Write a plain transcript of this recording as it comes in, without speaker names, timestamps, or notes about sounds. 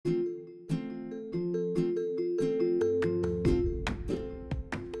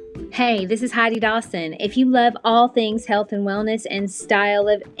Hey, this is Heidi Dawson. If you love all things health and wellness and style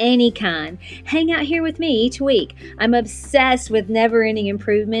of any kind, hang out here with me each week. I'm obsessed with never-ending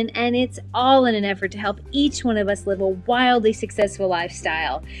improvement, and it's all in an effort to help each one of us live a wildly successful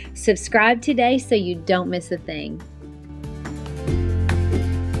lifestyle. Subscribe today so you don't miss a thing.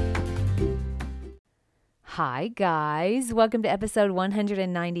 Hi, guys. Welcome to episode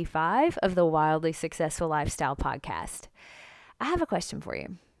 195 of the Wildly Successful Lifestyle Podcast. I have a question for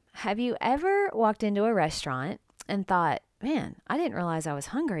you. Have you ever walked into a restaurant and thought, man, I didn't realize I was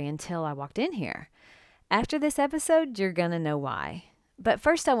hungry until I walked in here? After this episode, you're going to know why. But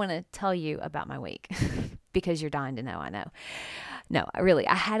first, I want to tell you about my week because you're dying to know, I know. No,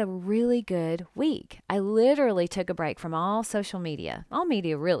 I had a really good week. I literally took a break from all social media,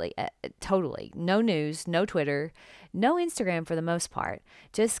 really, totally. No news, no Twitter, no Instagram for the most part,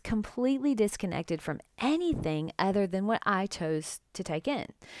 just completely disconnected from anything other than what I chose to take in.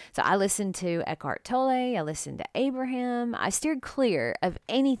 So I listened to Eckhart Tolle, I listened to Abraham. I steered clear of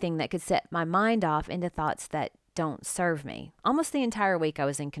anything that could set my mind off into thoughts that don't serve me. Almost the entire week I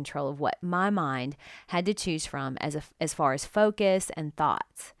was in control of what my mind had to choose from as far as focus and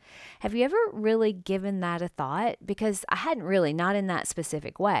thoughts. Have you ever really given that a thought? Because I hadn't really, not in that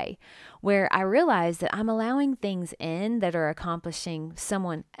specific way, where I realized that I'm allowing things in that are accomplishing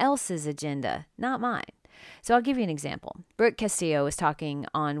someone else's agenda, not mine. So I'll give you an example. Brooke Castillo was talking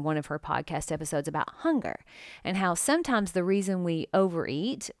on one of her podcast episodes about hunger and how sometimes the reason we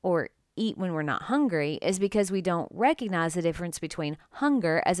overeat or eat when we're not hungry is because we don't recognize the difference between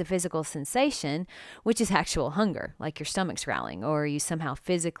hunger as a physical sensation, which is actual hunger, like your stomach's growling or you somehow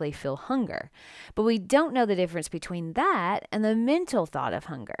physically feel hunger. But we don't know the difference between that and the mental thought of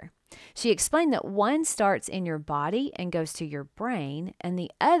hunger. She explained that one starts in your body and goes to your brain, and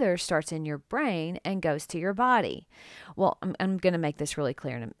the other starts in your brain and goes to your body. Well, I'm going to make this really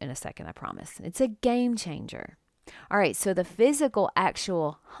clear in a second, I promise. It's a game changer. All right, so the physical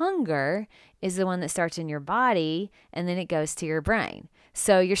actual hunger is the one that starts in your body and then it goes to your brain.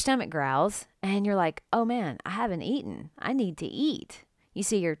 So your stomach growls and you're like, oh man, I haven't eaten. I need to eat. You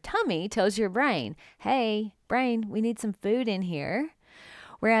see, your tummy tells your brain, hey, brain, we need some food in here.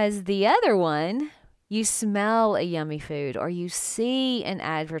 Whereas the other one, you smell a yummy food or you see an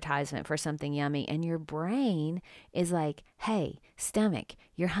advertisement for something yummy and your brain is like, hey, stomach,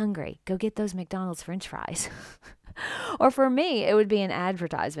 you're hungry. Go get those McDonald's French fries. Or for me, it would be an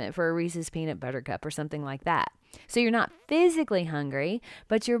advertisement for a Reese's Peanut Butter Cup or something like that. So you're not physically hungry,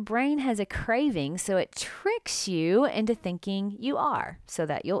 but your brain has a craving, so it tricks you into thinking you are so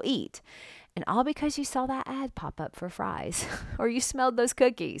that you'll eat. And all because you saw that ad pop up for fries or you smelled those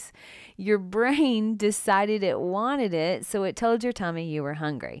cookies. Your brain decided it wanted it, so it told your tummy you were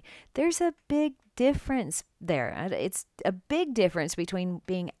hungry. There's a big difference there. It's a big difference between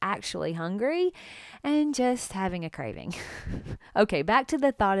being actually hungry and just having a craving. Okay, back to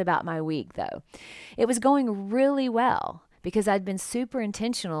the thought about my week though. It was going really well because I'd been super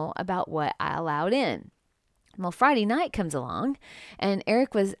intentional about what I allowed in. Well, Friday night comes along and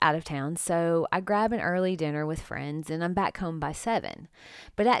Eric was out of town, so I grab an early dinner with friends and I'm back home by 7.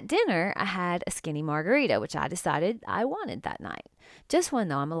 But at dinner, I had a skinny margarita, which I decided I wanted that night. Just one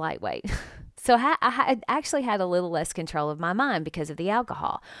though, I'm a lightweight. So I actually had a little less control of my mind because of the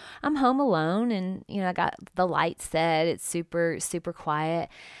alcohol. I'm home alone and, I got the lights set. It's super, super quiet.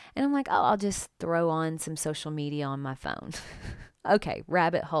 And I'm like, oh, I'll just throw on some social media on my phone. Okay,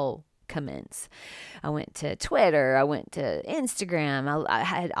 rabbit hole commence. I went to Twitter, I went to Instagram, I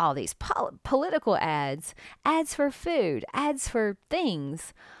had all these political ads for food, ads for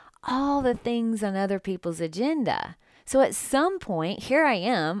things, all the things on other people's agenda. So at some point, here I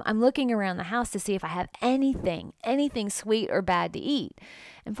am, I'm looking around the house to see if I have anything sweet or bad to eat.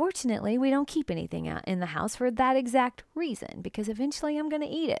 Unfortunately, we don't keep anything out in the house for that exact reason, because eventually I'm going to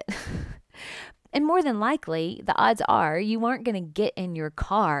eat it. And more than likely, the odds are you aren't going to get in your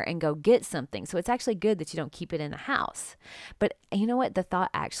car and go get something. So it's actually good that you don't keep it in the house. But you know what? The thought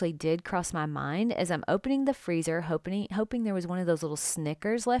actually did cross my mind as I'm opening the freezer, hoping there was one of those little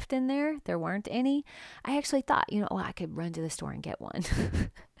Snickers left in there. There weren't any. I actually thought, I could run to the store and get one.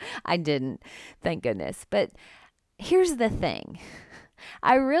 I didn't, thank goodness. But here's the thing.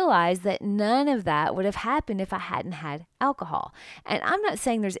 I realized that none of that would have happened if I hadn't had alcohol. And I'm not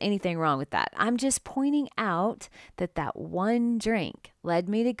saying there's anything wrong with that. I'm just pointing out that one drink led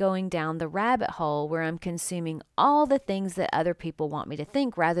me to going down the rabbit hole where I'm consuming all the things that other people want me to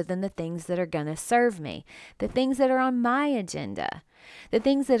think rather than the things that are going to serve me, the things that are on my agenda, the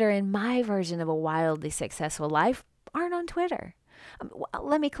things that are in my version of a wildly successful life aren't on Twitter.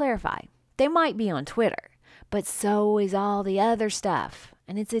 Let me clarify. They might be on Twitter, but so is all the other stuff.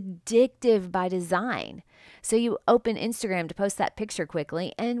 And it's addictive by design. So you open Instagram to post that picture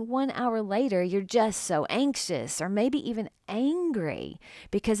quickly, and 1 hour later, you're just so anxious or maybe even angry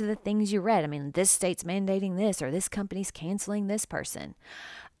because of the things you read. I mean, this state's mandating this, or this company's canceling this person.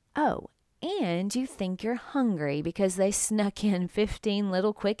 Oh, and you think you're hungry because they snuck in 15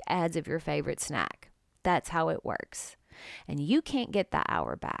 little quick ads of your favorite snack. That's how it works. And you can't get that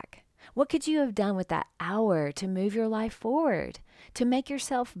hour back. What could you have done with that hour to move your life forward, to make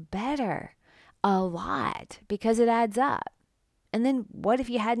yourself better? A lot, because it adds up. And then what if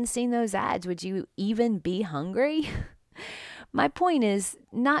you hadn't seen those ads? Would you even be hungry? My point is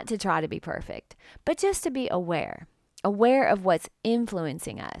not to try to be perfect, but just to be aware of what's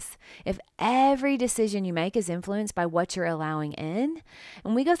influencing us. If every decision you make is influenced by what you're allowing in,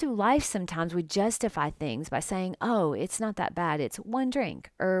 and we go through life sometimes, we justify things by saying, oh, it's not that bad. It's one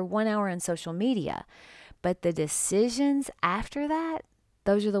drink or 1 hour on social media. But the decisions after that,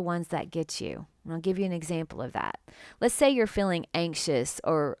 those are the ones that get you. And I'll give you an example of that. Let's say you're feeling anxious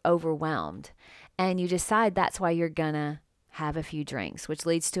or overwhelmed, and you decide that's why you're gonna have a few drinks, which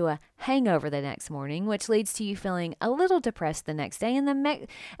leads to a hangover the next morning, which leads to you feeling a little depressed the next day,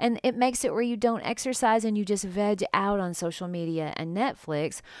 and it makes it where you don't exercise and you just veg out on social media and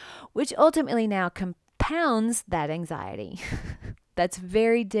Netflix, which ultimately now compounds that anxiety. That's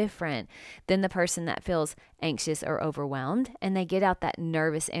very different than the person that feels anxious or overwhelmed, and they get out that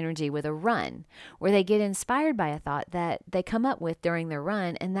nervous energy with a run, where they get inspired by a thought that they come up with during their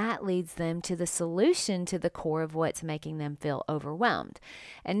run, and that leads them to the solution to the core of what's making them feel overwhelmed.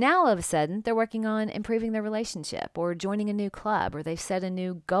 And now all of a sudden, they're working on improving their relationship or joining a new club, or they've set a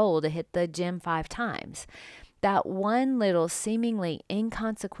new goal to hit the gym 5 times. That one little seemingly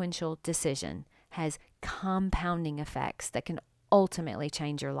inconsequential decision has compounding effects that can ultimately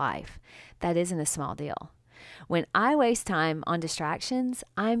change your life. That isn't a small deal. When I waste time on distractions,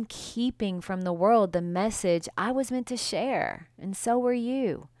 I'm keeping from the world the message I was meant to share, and so were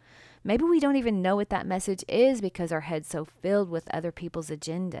you. Maybe we don't even know what that message is because our head's so filled with other people's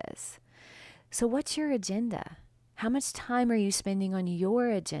agendas. So what's your agenda? How much time are you spending on your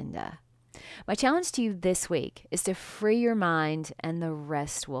agenda? My challenge to you this week is to free your mind, and the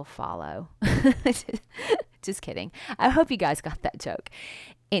rest will follow. Just kidding. I hope you guys got that joke.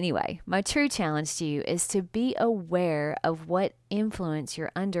 Anyway, my true challenge to you is to be aware of what influence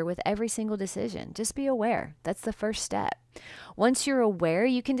you're under with every single decision. Just be aware. That's the first step. Once you're aware,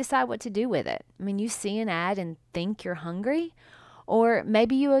 you can decide what to do with it. I mean, you see an ad and think you're hungry, or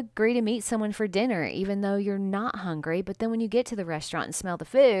maybe you agree to meet someone for dinner even though you're not hungry, but then when you get to the restaurant and smell the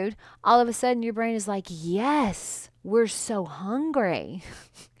food, all of a sudden your brain is like, yes, we're so hungry.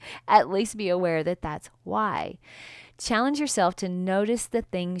 At least be aware that that's why. Challenge yourself to notice the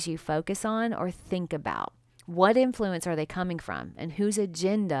things you focus on or think about. What influence are they coming from, and whose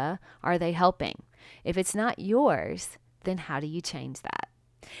agenda are they helping? If it's not yours, then how do you change that?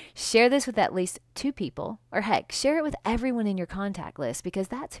 Share this with at least 2 people, or heck, share it with everyone in your contact list, because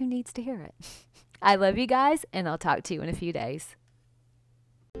that's who needs to hear it. I love you guys, and I'll talk to you in a few days.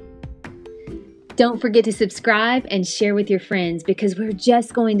 Don't forget to subscribe and share with your friends, because we're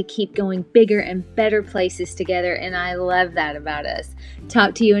just going to keep going bigger and better places together, and I love that about us.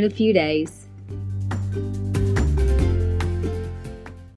 Talk to you in a few days.